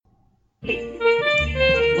Welcome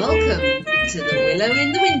to the Willow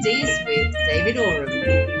in the Windies with David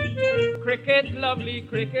Oram. Cricket, lovely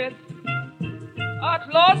cricket, at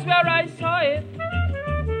last where I saw it.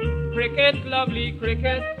 Cricket, lovely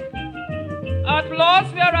cricket, at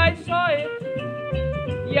last where I saw it.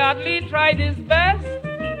 Yardley tried his best,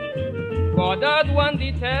 Goddard won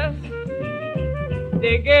the test.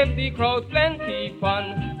 They gave the crowd plenty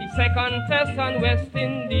fun. The second test on West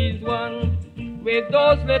Indies won. With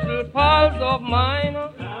those little pals of mine,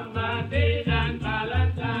 and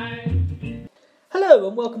Valentine. Hello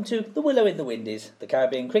and welcome to the Willow in the Windies, the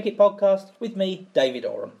Caribbean cricket podcast with me, David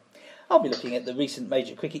Oram. I'll be looking at the recent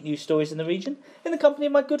major cricket news stories in the region in the company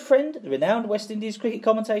of my good friend, the renowned West Indies cricket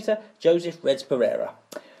commentator, Joseph Reds Perreira.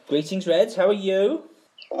 Greetings, Reds, how are you?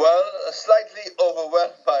 Well, slightly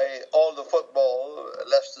overwhelmed by all the football,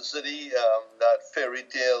 Leicester City, that fairy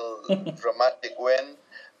tale dramatic win.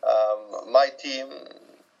 My team,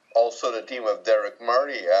 also the team of Derek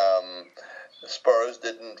Murray, Spurs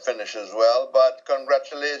didn't finish as well, but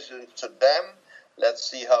congratulations to them. Let's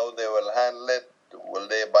see how they will handle it. Will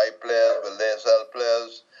they buy players? Will they sell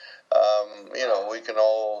players? We can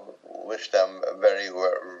all wish them very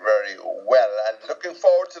well. And looking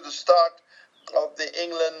forward to the start of the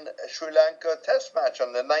England-Sri Lanka test match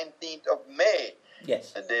on the 19th of May.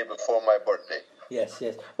 Yes. The day before my birthday. Yes.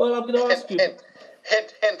 Well, I'm going to ask you... Hint.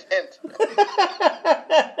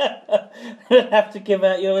 You'll have to give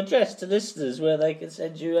out your address to listeners where they can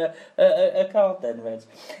send you a card then, Reds.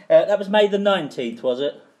 That was May the 19th, was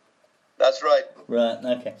it? That's right. Right,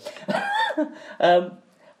 okay.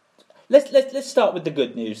 Let's start with the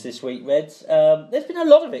good news this week, Reds. There's been a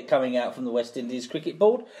lot of it coming out from the West Indies Cricket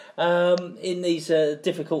Board in these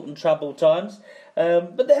difficult and troubled times.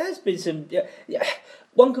 But there has been some...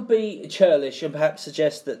 One could be churlish and perhaps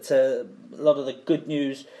suggest that a lot of the good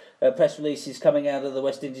news press releases coming out of the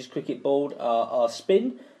West Indies Cricket Board are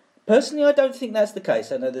spin. Personally, I don't think that's the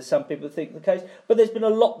case. I know there's some people who think the case, but there's been a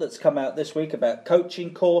lot that's come out this week about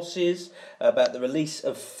coaching courses, about the release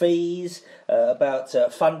of fees, about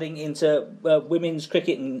funding into women's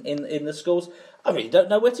cricket in the schools. I really don't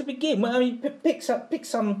know where to begin. I mean, pick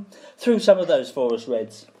some through some of those for us,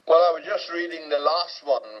 Reds. Well, I was just reading the last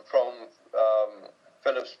one from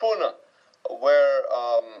Philip Spooner, where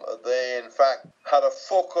they in fact had a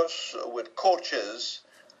focus with coaches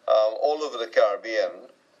all over the Caribbean,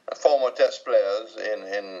 former test players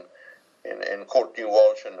in Courtney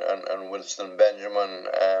Walsh and Winston Benjamin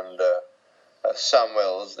and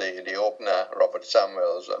Samuels, the opener, Robert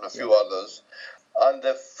Samuels, and a few others. And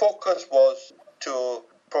the focus was to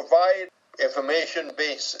provide information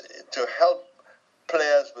base to help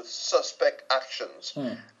players with suspect actions.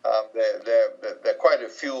 There are quite a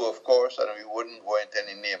few, of course, and we wouldn't go into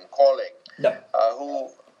any name calling,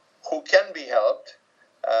 who can be helped.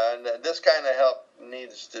 And this kind of help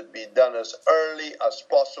needs to be done as early as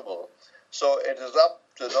possible. So it is up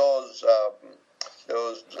to those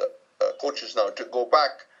coaches now to go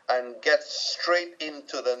back and get straight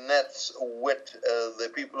into the nets with the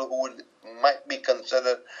people who might be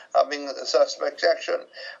considered having a suspect action.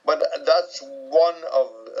 But that's one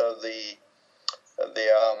of the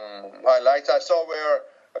highlights. I saw where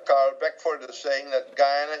Carl Beckford is saying that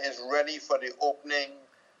Guyana is ready for the opening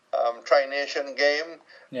Tri-Nation game.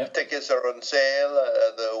 Yep. Tickets are on sale.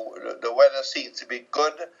 The weather seems to be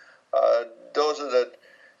good. Those are the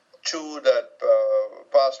two that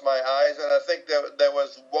passed my eyes, and I think there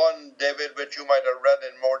was one, David, which you might have read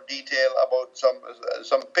in more detail about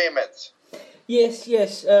some payments. Yes.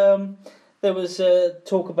 There was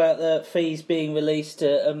talk about the fees being released,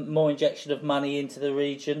 more injection of money into the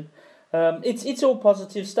region. It's all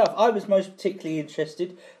positive stuff. I was most particularly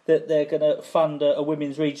interested that they're going to fund a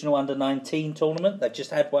women's regional under-19 tournament. They've just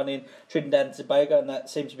had one in Trinidad and Tobago, and that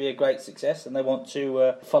seemed to be a great success, and they want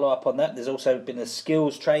to follow up on that. There's also been a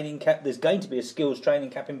skills training camp. There's going to be a skills training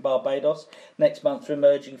camp in Barbados next month for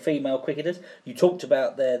emerging female cricketers. You talked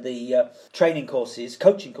about the training courses,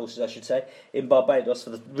 coaching courses, I should say, in Barbados for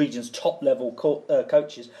the region's top-level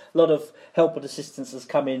coaches. A lot of help and assistance has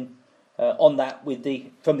come in on that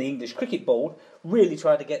from the English Cricket Board, really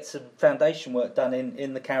trying to get some foundation work done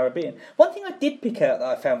in the Caribbean. One thing I did pick out that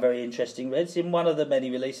I found very interesting, Reds, in one of the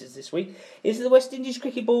many releases this week, is that the West Indies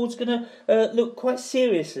Cricket Board's going to look quite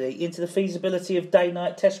seriously into the feasibility of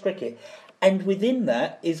day-night Test cricket, and within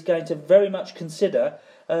that is going to very much consider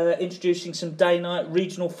introducing some day-night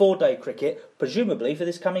regional four-day cricket, presumably for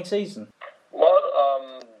this coming season.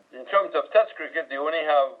 Well, in terms of Test cricket, they only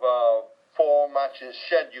have 4 matches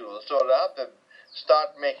scheduled, so they'll have to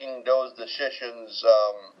start making those decisions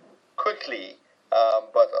quickly.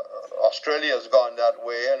 But Australia's gone that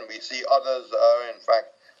way, and we see others are in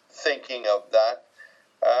fact thinking of that.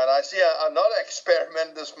 And I see another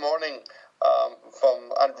experiment this morning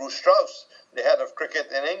from Andrew Strauss, the head of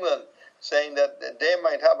cricket in England, saying that they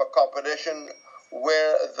might have a competition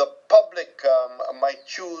where the public might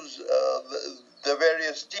choose the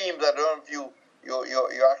various teams. I don't know if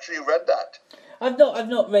you actually read that. I've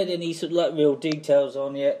not read any sort of like real details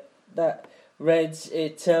on yet. That Reds,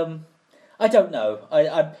 I don't know.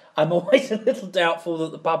 I'm always a little doubtful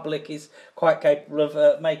that the public is quite capable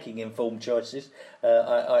of making informed choices.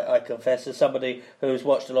 I confess, as somebody who's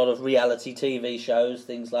watched a lot of reality TV shows,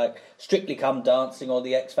 things like Strictly Come Dancing or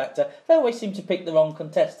The X Factor, they always seem to pick the wrong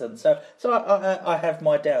contestants. So I have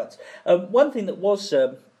my doubts. One thing that was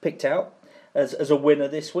picked out as a winner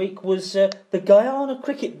this week was the Guyana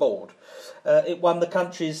Cricket Board. It won the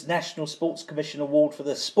country's National Sports Commission Award for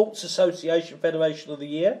the Sports Association Federation of the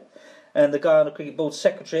Year, and the Guyana Cricket Board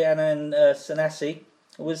Secretary, Anand Sanasi,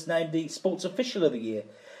 was named the Sports Official of the Year.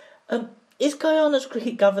 Is Guyana's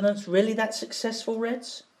cricket governance really that successful,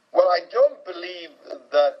 Reds? Well, I don't believe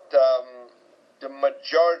that the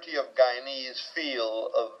majority of Guyanese feel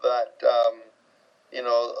that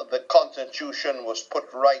the constitution was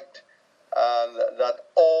put right, and that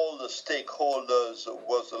all the stakeholders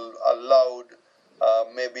was allowed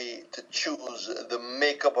maybe to choose the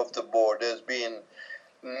makeup of the board. There's been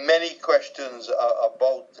many questions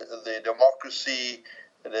about the democracy,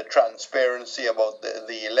 the transparency about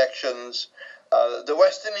the elections. The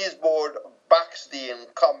West Indies board backs the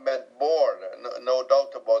incumbent board, no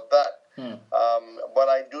doubt about that. But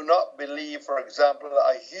I do not believe, for example,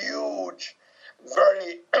 a huge,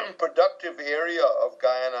 very productive area of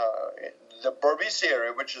Guyana, the Berbice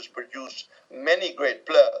area, which has produced many great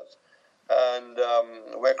players, and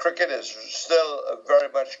where cricket is still very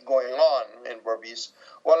much going on in Berbice.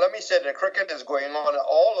 Well, let me say that cricket is going on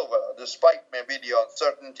all over, despite maybe the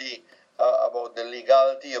uncertainty about the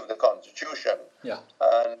legality of the constitution. Yeah.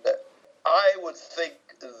 And I would think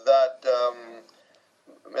that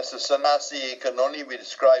Mr. Sanasi can only be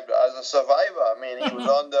described as a survivor. I mean, he was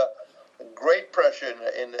under great pressure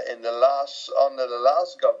under the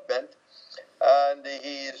last government, and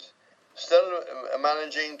he's still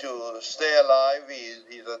managing to stay alive.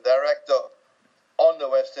 He's a director on the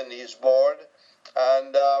West Indies board,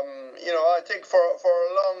 and I think for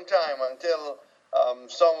a long time, until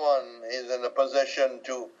someone is in a position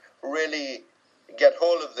to really get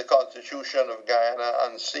hold of the constitution of Guyana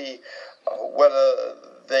and see whether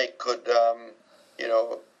they could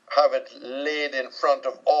have it laid in front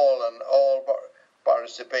of all and all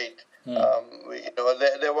participate.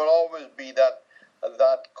 There will always be that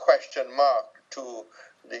question mark to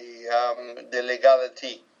the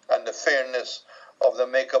legality and the fairness of the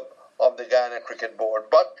makeup of the Guyana Cricket Board.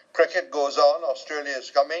 But cricket goes on. Australia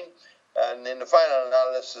is coming, and in the final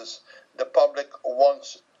analysis, the public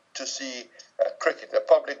wants to see cricket. The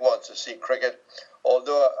public wants to see cricket.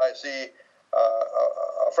 Although I see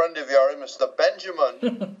a friend of yours, Mr.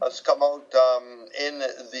 Benjamin, has come out in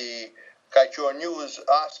the Kaichua News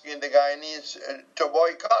asking the Guyanese to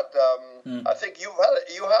boycott. I think you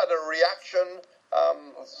had a reaction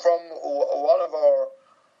from one of our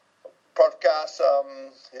podcast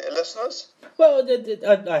listeners. Well,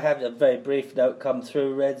 I had a very brief note come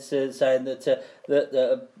through, Reds, saying that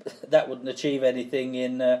that wouldn't achieve anything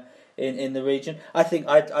in the region. I think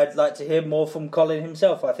I'd like to hear more from Colin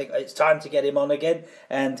himself. I think it's time to get him on again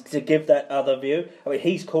and to give that other view. I mean,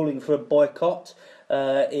 he's calling for a boycott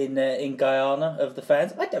in Guyana of the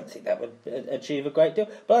fans. I don't think that would achieve a great deal,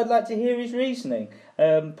 but I'd like to hear his reasoning.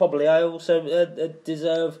 Probably I also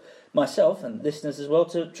deserve myself and listeners as well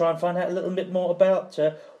to try and find out a little bit more about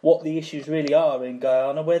what the issues really are in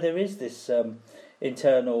Guyana, where there is this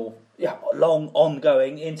internal, long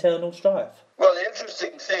ongoing internal strife. Well, the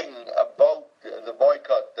interesting thing about the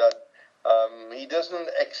boycott that he doesn't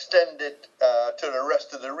extend it to the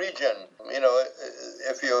rest of the region.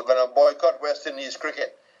 If you're going to boycott West Indies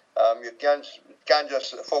cricket, you can't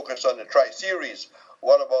just focus on the tri-series.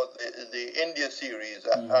 What about the India series?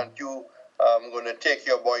 Aren't you going to take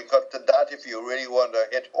your boycott to that if you really want to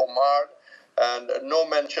hit home hard? And no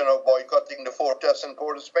mention of boycotting the 4 tests in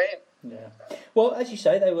Port of Spain. Yeah. Well, as you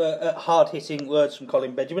say, they were hard-hitting words from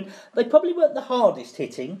Colin Benjamin. They probably weren't the hardest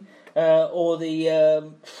hitting or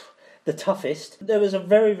the toughest. There was a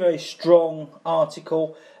very, very strong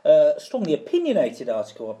article, strongly opinionated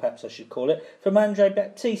article, or perhaps I should call it, from Andre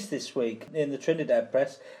Baptiste this week in the Trinidad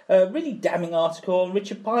Press. A really damning article on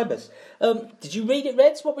Richard Pybus. Did you read it,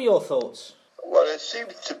 Reds? What were your thoughts? Well, it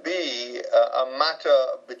seems to be a matter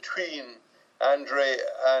between Andre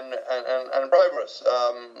and Bribers.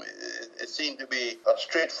 It seemed to be a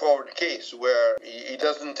straightforward case where he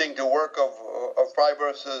doesn't think the work of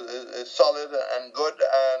Bribers is solid and good,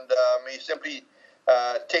 and he simply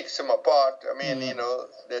takes him apart. I mean,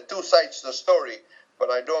 there are two sides to the story, but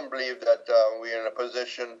I don't believe that we're in a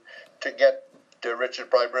position to get the Richard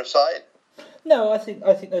Piper side. No, I think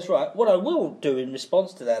that's right. What I will do in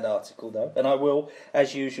response to that article, though, and I will,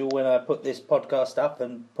 as usual, when I put this podcast up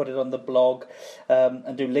and put it on the blog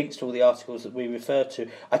and do links to all the articles that we refer to,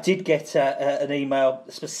 I did get an email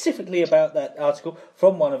specifically about that article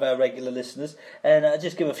from one of our regular listeners, and I'll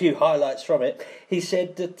just give a few highlights from it. He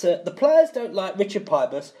said that the players don't like Richard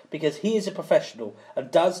Pybus because he is a professional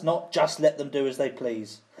and does not just let them do as they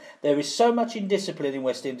please. There is so much indiscipline in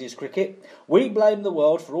West Indies cricket. We blame the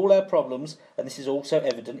world for all our problems, and this is also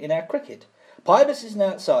evident in our cricket. Pybus is an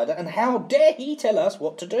outsider, and how dare he tell us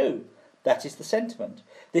what to do? That is the sentiment.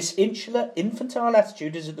 This insular, infantile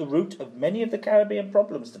attitude is at the root of many of the Caribbean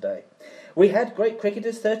problems today. We had great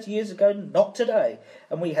cricketers 30 years ago, not today,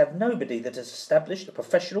 and we have nobody that has established a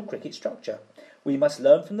professional cricket structure. We must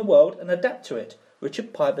learn from the world and adapt to it.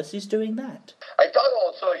 Richard Pybus is doing that. I thought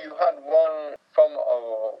also you had one from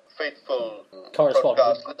our faithful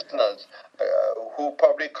podcast listeners who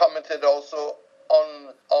probably commented also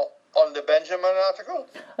on the Benjamin article.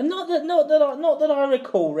 And not that I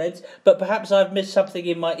recall, Reds, but perhaps I've missed something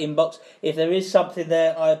in my inbox. If there is something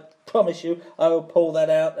there, I promise you I will pull that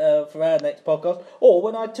out for our next podcast, or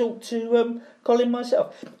when I talk to Colin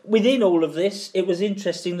myself. Within all of this, it was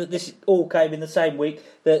interesting that this all came in the same week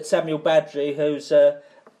that Samuel Badri, who's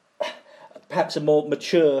perhaps a more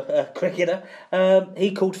mature cricketer,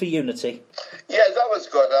 he called for unity. Yes, that was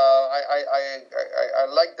good. I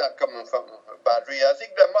like that coming from Badri. I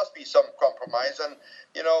think there must be some compromise, and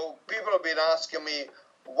people have been asking me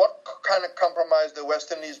what kind of compromise the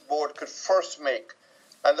West Indies board could first make.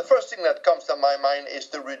 And the first thing that comes to my mind is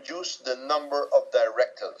to reduce the number of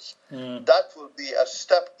directors. That will be a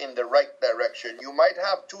step in the right direction. You might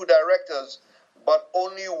have two directors, but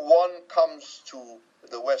only one comes to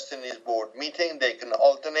the West Indies board meeting. They can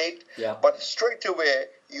alternate. Yeah. But straight away,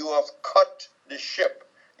 you have cut the ship.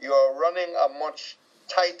 You are running a much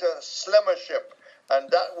tighter, slimmer ship.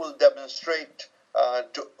 And that will demonstrate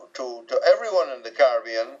to everyone in the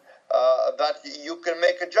Caribbean that you can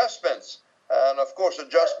make adjustments. And of course,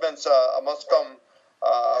 adjustments must come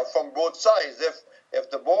from both sides.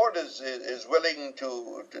 If the board is willing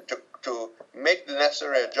to make the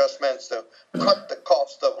necessary adjustments to cut the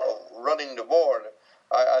cost of running the board,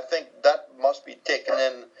 I think that must be taken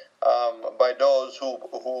in by those who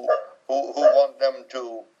want them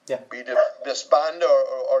to be disbanded,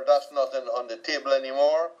 or that's not on the table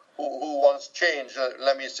anymore. Who wants change?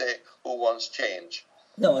 Let me say, who wants change?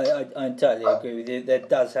 No, I entirely agree with you. There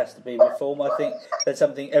has to be reform. I think that's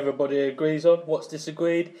something everybody agrees on. What's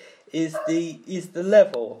disagreed is the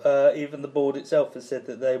level. Even the board itself has said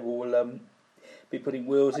that they will be putting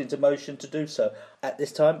wheels into motion to do so. At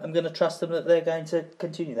this time, I'm going to trust them that they're going to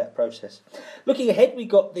continue that process. Looking ahead, we've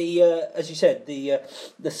got the, as you said, the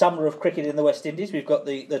summer of cricket in the West Indies. We've got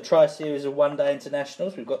the tri-series of one-day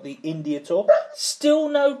internationals. We've got the India Tour. Still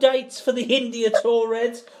no dates for the India Tour,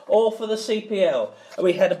 Reds, or for the CPL.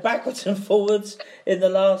 We had a backwards and forwards in the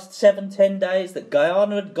last 7-10 days that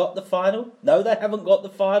Guyana had got the final. No, they haven't got the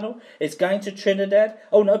final. It's going to Trinidad.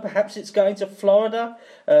 Oh no, perhaps it's going to Florida.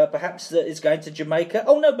 Perhaps it's going to Jamaica.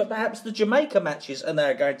 Oh no, but perhaps the Jamaica matches are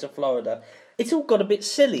now going to Florida. It's all got a bit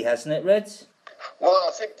silly, hasn't it, Reds? Well,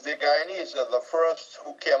 I think the Guyanese are the first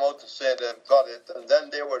who came out to say they've got it, and then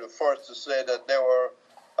they were the first to say that they were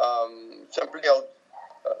simply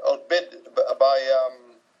outbid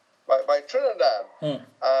by Trinidad. And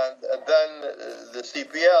then the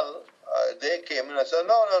CPL, they came in and said,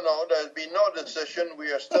 no, there's been no decision.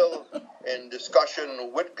 We are still in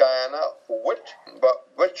discussion with Guyana,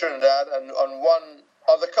 with Trinidad, and on one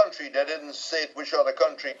other country. They didn't say which other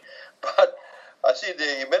country. But I see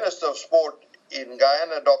the Minister of Sport in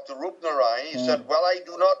Guyana, Dr. Roop Narayan, he said, well, I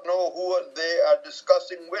do not know who they are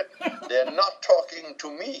discussing with. They're not talking to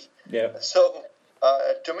me. Yeah. So,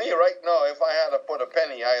 to me, right now, if I had to put a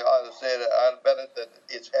penny, I'd say that I'd bet it that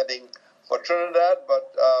it's heading for Trinidad.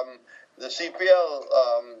 But the CPL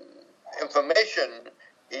information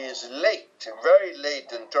is late, very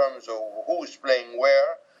late in terms of who's playing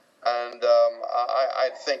where. And I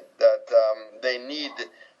think that they need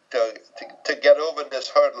to get over this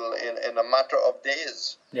hurdle in a matter of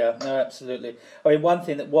days. Yeah, no, absolutely. I mean, one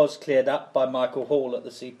thing that was cleared up by Michael Hall at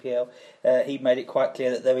the CPL, he made it quite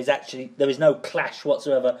clear that there is no clash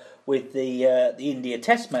whatsoever with the India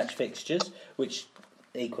Test match fixtures, which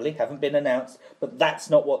equally haven't been announced, but that's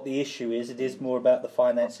not what the issue is. It is more about the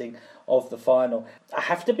financing of the final. I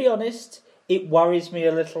have to be honest, it worries me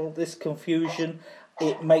a little, this confusion.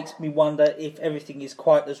 It makes me wonder if everything is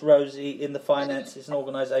quite as rosy in the finances and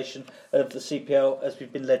organisation of the CPL as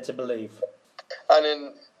we've been led to believe. And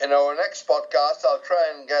in our next podcast, I'll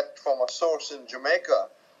try and get from a source in Jamaica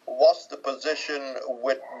what's the position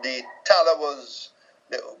with the Talawas,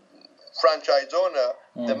 the franchise owner,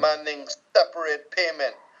 demanding separate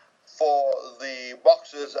payment for the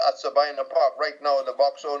boxes at Sabina Park. Right now, the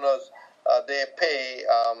box owners, they pay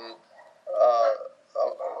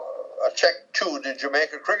a check to the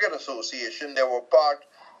Jamaica Cricket Association. They were part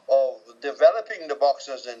of developing the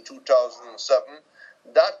boxes in 2007.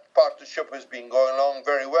 That partnership has been going along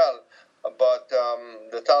very well. But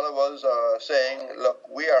the Talawas are saying, look,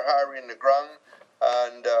 we are hiring the ground,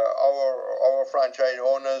 and our franchise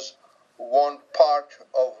owners want part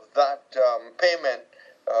of that payment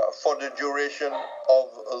for the duration of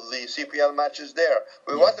the CPL matches there.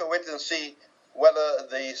 We want to wait and see whether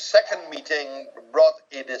the second meeting brought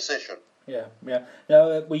a decision. Yeah.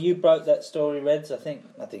 Now, well, you broke that story, Reds. I think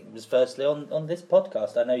it was firstly on this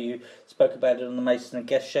podcast. I know you spoke about it on the Mason and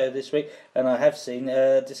Guest show this week, and I have seen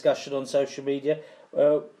a discussion on social media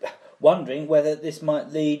wondering whether this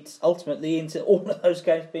might lead ultimately into all of those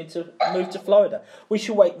games being moved to Florida. We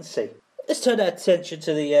shall wait and see. Let's turn our attention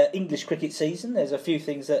to the English cricket season. There's a few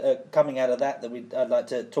things that are coming out of that I'd like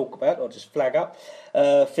to talk about or just flag up.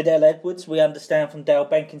 Fidel Edwards, we understand from Dale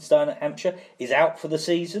Benkenstein at Hampshire, is out for the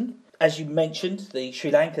season. As you mentioned, the Sri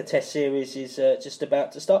Lanka Test Series is just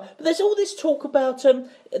about to start. But there's all this talk about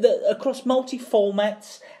across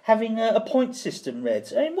multi-formats having a point system,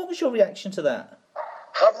 Reds. I mean, what was your reaction to that?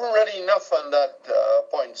 Haven't read enough on that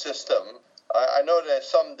point system. I know there's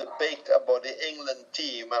some debate about the England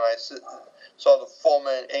team, and I saw the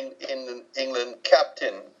former England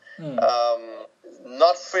captain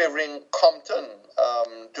not favouring Compton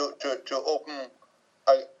to open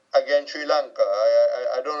against Sri Lanka.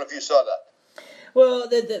 I don't know if you saw that. Well,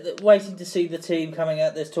 they're waiting to see the team coming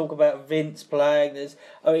out. There's talk about Vince playing.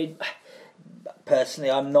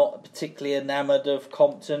 Personally, I'm not particularly enamoured of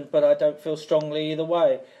Compton, but I don't feel strongly either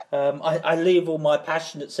way. I leave all my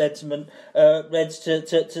passionate sentiment, Reds,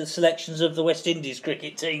 to selections of the West Indies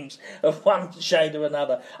cricket teams of one shade or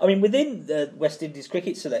another. I mean, within the West Indies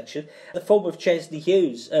cricket selection, the form of Chesley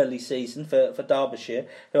Hughes early season for Derbyshire,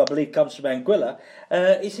 who I believe comes from Anguilla,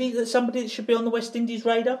 is he somebody that should be on the West Indies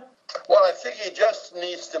radar? Well, I think he just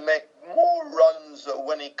needs to make more runs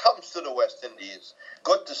when he comes to the West Indies.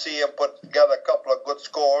 Good to see him put together a couple of good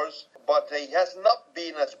scores, but he has not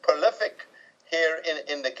been as prolific here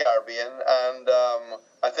in the Caribbean, and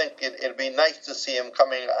I think it'd be nice to see him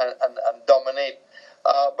coming and dominate.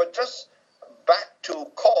 But just back to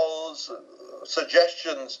calls,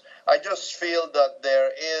 suggestions, I just feel that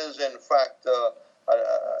there is, in fact,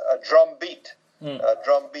 a drumbeat.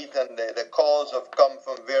 Drumbeat, and the calls have come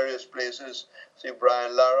from various places. See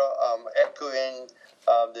Brian Lara echoing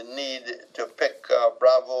the need to pick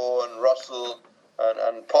Bravo and Russell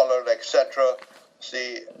and Pollard, etc.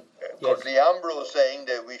 See Courtney Ambrose saying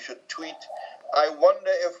that we should tweet. I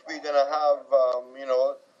wonder if we're going to have,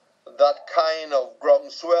 that kind of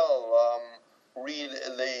groundswell. Read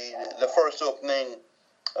the first opening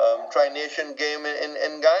Tri-Nation game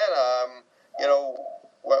in Guyana.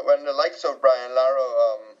 When the likes of Brian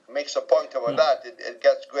Lara makes a point about that, it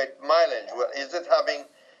gets great mileage. Well, is it having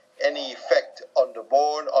any effect on the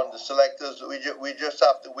board, on the selectors? We just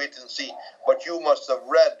have to wait and see. But you must have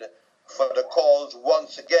read for the calls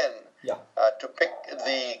once again to pick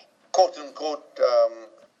the quote-unquote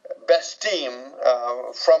best team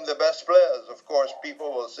from the best players. Of course,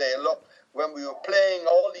 people will say, look, when we were playing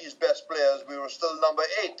all these best players, we were still number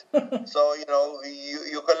 8. So,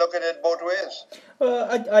 you can look at it both ways.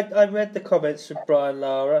 Well, I read the comments from Brian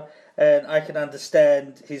Lara, and I can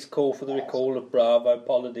understand his call for the recall of Bravo,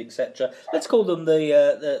 Pollard, etc. Let's call them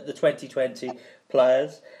the 2020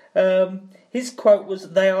 players. His quote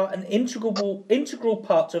was, "They are an integral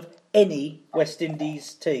part of any West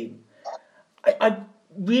Indies team." I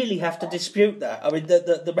really have to dispute that. I mean,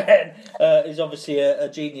 the man is obviously a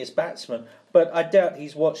genius batsman, but I doubt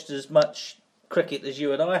he's watched as much cricket as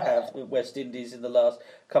you and I have with West Indies in the last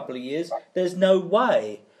couple of years. There's no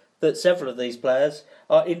way that several of these players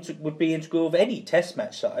would be integral of any Test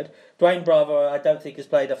match side. Dwayne Bravo, I don't think, has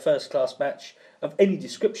played a first-class match of any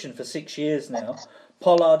description for 6 years now.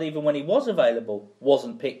 Pollard, even when he was available,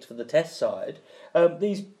 wasn't picked for the Test side.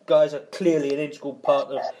 These guys are clearly an integral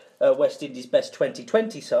part of West Indies' best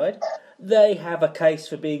 2020 side. They have a case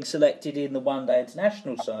for being selected in the one-day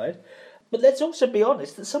international side. But let's also be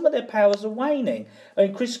honest that some of their powers are waning. I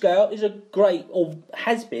mean, Chris Gale is a great, or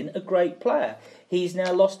has been a great player. He's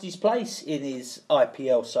now lost his place in his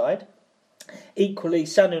IPL side. Equally,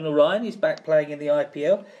 Sunil Narayan is back playing in the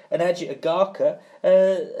IPL, and Ajit Agarkar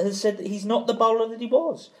has said that he's not the bowler that he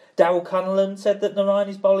was. Darryl Cunliffe said that Narayan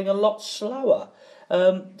is bowling a lot slower.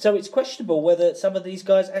 So it's questionable whether some of these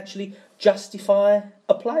guys actually justify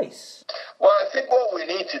a place. Well, I think what we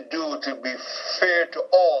need to do, to be fair to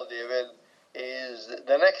all, David, is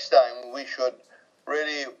the next time we should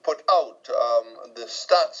really put out the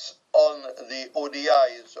stats on the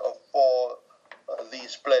ODIs for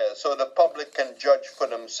these players, so the public can judge for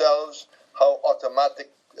themselves how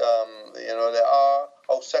automatic they are,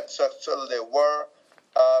 how successful they were.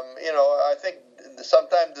 I think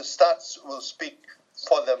sometimes the stats will speak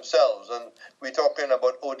for themselves, and we're talking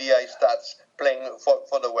about ODI stats playing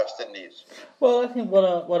for the West Indies. Well, I think what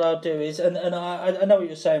I'll do is, and I know what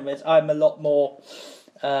you're saying, Reds. I'm a lot more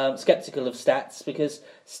sceptical of stats, because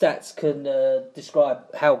stats can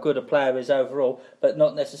describe how good a player is overall, but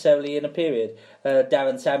not necessarily in a period.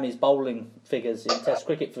 Darren Sammy's bowling figures in Test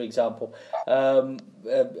cricket, for example,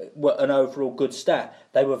 were an overall good stat.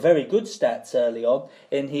 They were very good stats early on.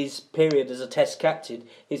 In his period as a Test captain,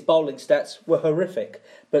 his bowling stats were horrific.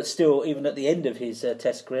 But still, even at the end of his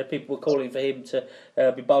Test career, people were calling for him to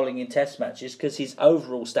be bowling in Test matches, because his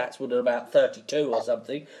overall stats were about 32 or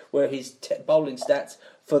something, where his bowling stats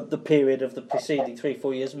for the period of the preceding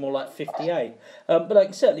 3-4 years more like 58. But I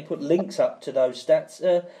can certainly put links up to those stats.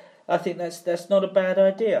 I think that's not a bad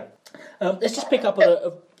idea. Let's just pick up on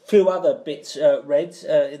a few other bits, Reds,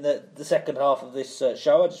 in the second half of this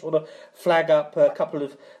show. I just want to flag up a couple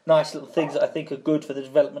of nice little things that I think are good for the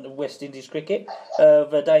development of West Indies cricket.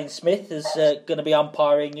 Verdane Smith is going to be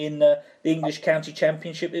umpiring in the English County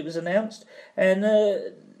Championship, it was announced. And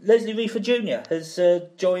Leslie Reefer Jr. has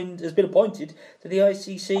been appointed to the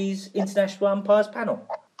ICC's International Umpires Panel.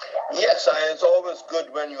 Yes, and it's always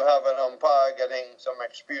good when you have an umpire getting some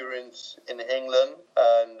experience in England,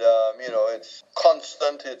 and it's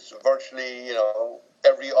constant. It's virtually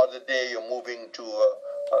every other day you're moving to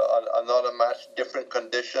another match, different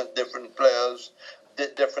conditions, different players,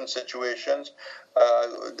 different situations.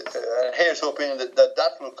 And here's hoping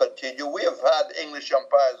that will continue. We have had English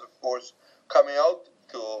umpires, of course, coming out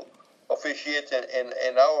to officiate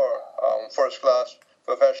in our first-class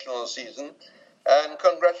professional season. And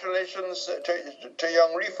congratulations to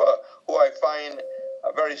young Reefer, who I find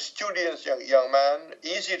a very studious young man,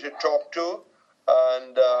 easy to talk to,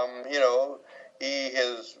 and he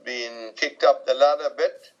has been kicked up the ladder a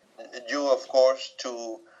bit, due, of course,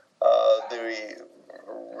 to the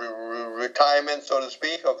retirement, so to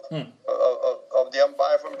speak, of the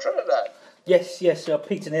umpire from Trinidad. Yes.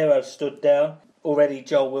 Peter Nero stood down. Already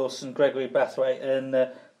Joel Wilson, Gregory Brathwaite and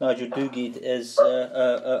Nigel Dougherty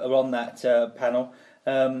are on that panel.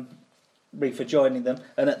 Reefer joining them.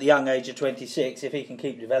 And at the young age of 26, if he can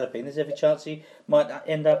keep developing, there's every chance he might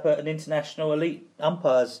end up at an international elite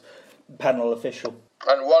umpires panel official.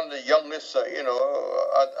 And one of the youngest,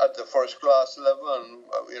 at the first class level,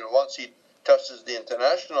 and once he touches the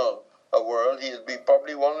international world, he'll be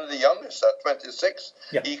probably one of the youngest at 26.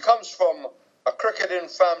 Yeah. He comes from a cricketing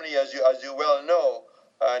family, as you well know,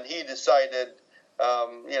 and he decided,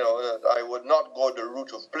 that I would not go the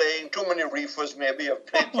route of playing. Too many Reefers maybe have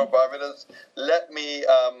played for Barbados. Let me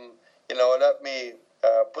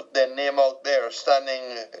put their name out there, standing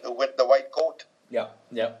with the white coat. Yeah,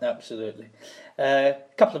 absolutely. A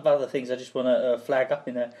couple of other things I just want to flag up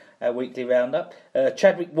in a weekly roundup.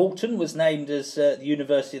 Chadwick Walton was named as the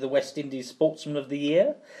University of the West Indies Sportsman of the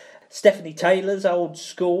Year. Stephanie Taylor's old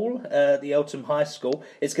school, the Eltham High School,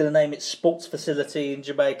 is going to name its sports facility in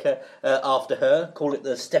Jamaica after her, call it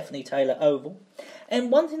the Stephanie Taylor Oval. And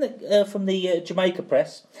one thing that from the Jamaica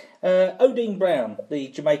press, Odin Brown, the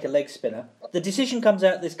Jamaica leg spinner, the decision comes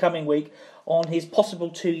out this coming week on his possible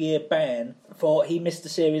 2-year ban for he missed a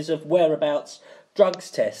series of whereabouts drugs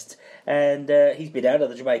tests. And he's been out of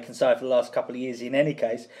the Jamaican side for the last couple of years in any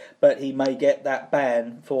case, but he may get that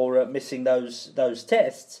ban for missing those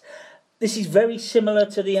tests. This is very similar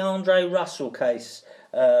to the Andre Russell case,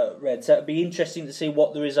 Red, so it'd be interesting to see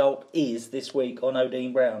what the result is this week on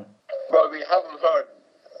Odin Brown. Well, we haven't heard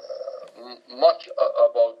much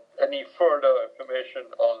about any further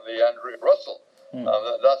information on the Andre Russell.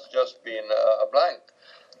 That's just been a blank.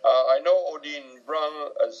 I know Odin Brown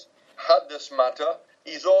has had this matter.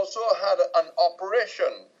 He's also had an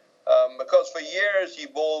operation because for years he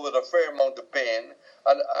bowled with a fair amount of pain.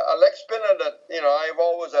 And a leg spinner that I've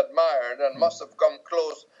always admired and must have come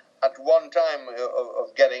close at one time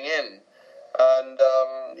of getting in. And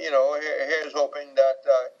here's hoping that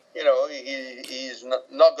he's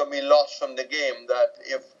not going to be lost from the game, that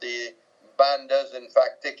if the ban does in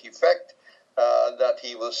fact take effect, that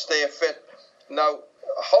he will stay fit. Now,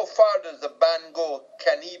 how far does the ban go?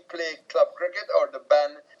 Can he play club cricket, or the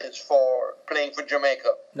ban is for playing for Jamaica?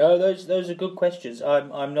 No, those are good questions.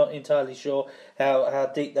 I'm not entirely sure how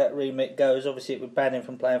deep that remit goes. Obviously, it would ban him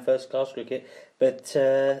from playing first class cricket, but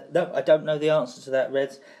no, I don't know the answer to that,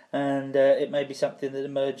 Reds, and it may be something that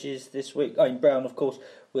emerges this week. I mean, Brown, of course,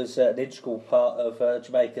 was an integral part of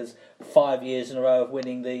Jamaica's 5 years in a row of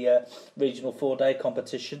winning the regional 4-day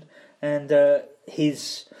competition, and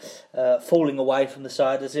his falling away from the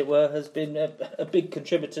side, as it were, has been a big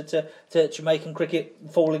contributor to Jamaican cricket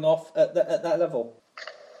falling off at that level.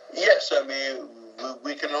 Yes, I mean,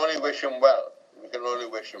 we can only wish him well.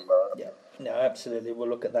 Yeah, no, absolutely. We'll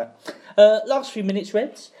look at that. Last few minutes,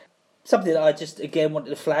 Reds. Something that I just, again, wanted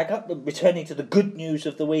to flag up, returning to the good news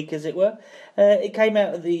of the week, as it were. It came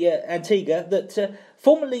out of the Antigua that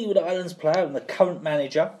former Leeward Islands player and the current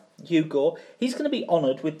manager, Hugh Gore, he's going to be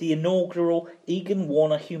honoured with the inaugural Egan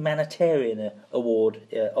Warner Humanitarian Award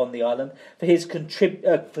on the island for his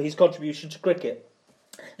contribution to cricket.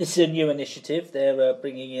 This is a new initiative they're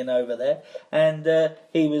bringing in over there, and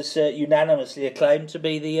he was unanimously acclaimed to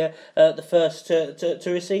be the first to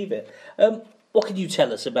receive it. What can you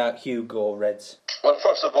tell us about Hugh Gore, Reds? Well,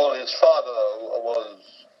 first of all, his father was,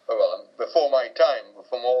 before my time,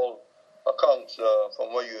 from all accounts,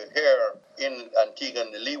 from what you hear in Antigua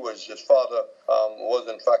and the Leewards, his father was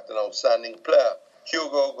in fact an outstanding player.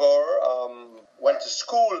 Hugo Gore went to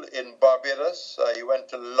school in Barbados. He went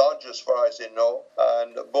to Lodge, as far as I know,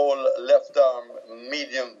 and bowled left arm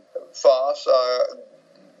medium fast.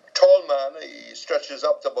 Tall man, he stretches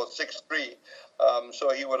up to about 6'3",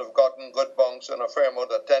 so he would have gotten good bounce and a fair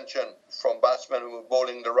amount of attention from batsmen who were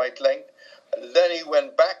bowling the right length. Then he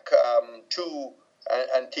went back to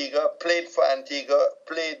Antigua, played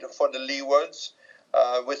for the Leewards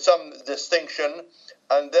with some distinction,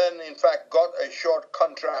 and then in fact got a short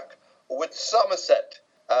contract with Somerset,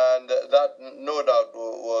 and that no doubt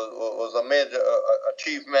was a major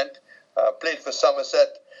achievement. Played for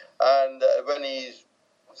Somerset, and when he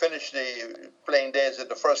finished the playing days at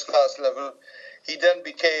the first class level, he then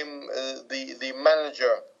became the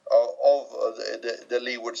manager of the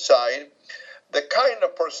Leeward side. The kind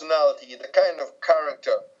of personality, the kind of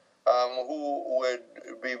character who would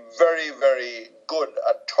be very, very good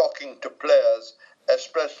at talking to players,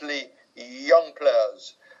 especially young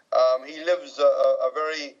players. He lives a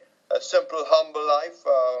very simple, humble life,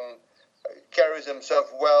 carries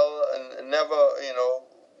himself well, and never,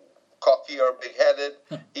 cocky or big-headed,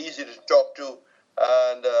 easy to talk to,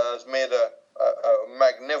 and has made a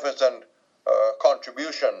magnificent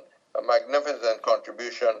contribution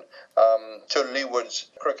to Leeward's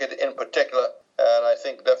cricket in particular. And I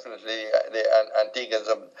think definitely the Antiguans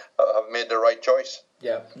have made the right choice.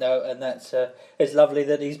 Yeah, no, and that's it's lovely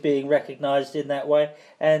that he's being recognised in that way.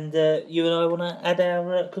 And you and I want to add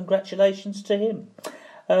our congratulations to him.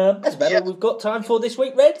 That's about all we've got time for this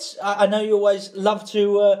week, Reds. I know you always love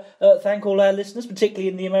to thank all our listeners, particularly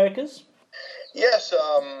in the Americas. Yes,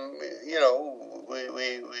 we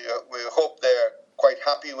hope they're quite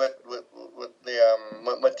happy with the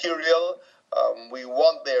material. We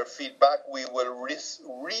want their feedback. We will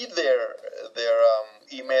read their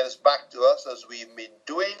emails back to us, as we've been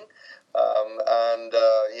doing, and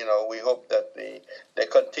we hope that they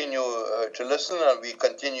continue to listen, and we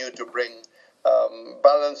continue to bring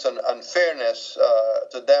balance and fairness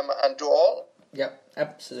to them and to all. Yep,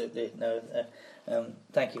 absolutely. No,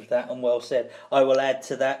 thank you for that, and well said. I will add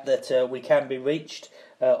to that we can be reached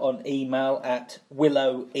on email at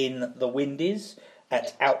willowinthewindies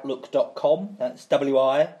 @outlook.com. That's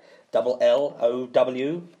WILLOWINDIES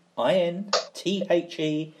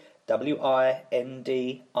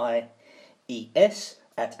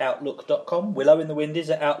 @outlook.com. Willowinthewindies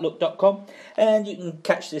 @outlook.com. And you can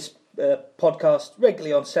catch this podcast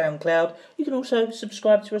regularly on SoundCloud. You can also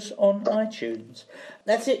subscribe to us on iTunes.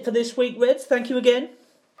 That's it for this week, Reds. Thank you again.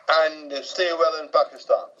 And stay well in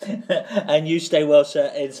Pakistan. And you stay well,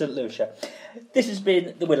 sir, in St. Lucia. This has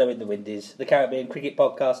been the Willow in the Windies, the Caribbean Cricket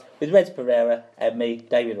Podcast with Reds Perreira and me,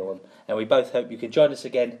 David Orme. And we both hope you can join us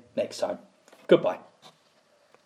again next time. Goodbye.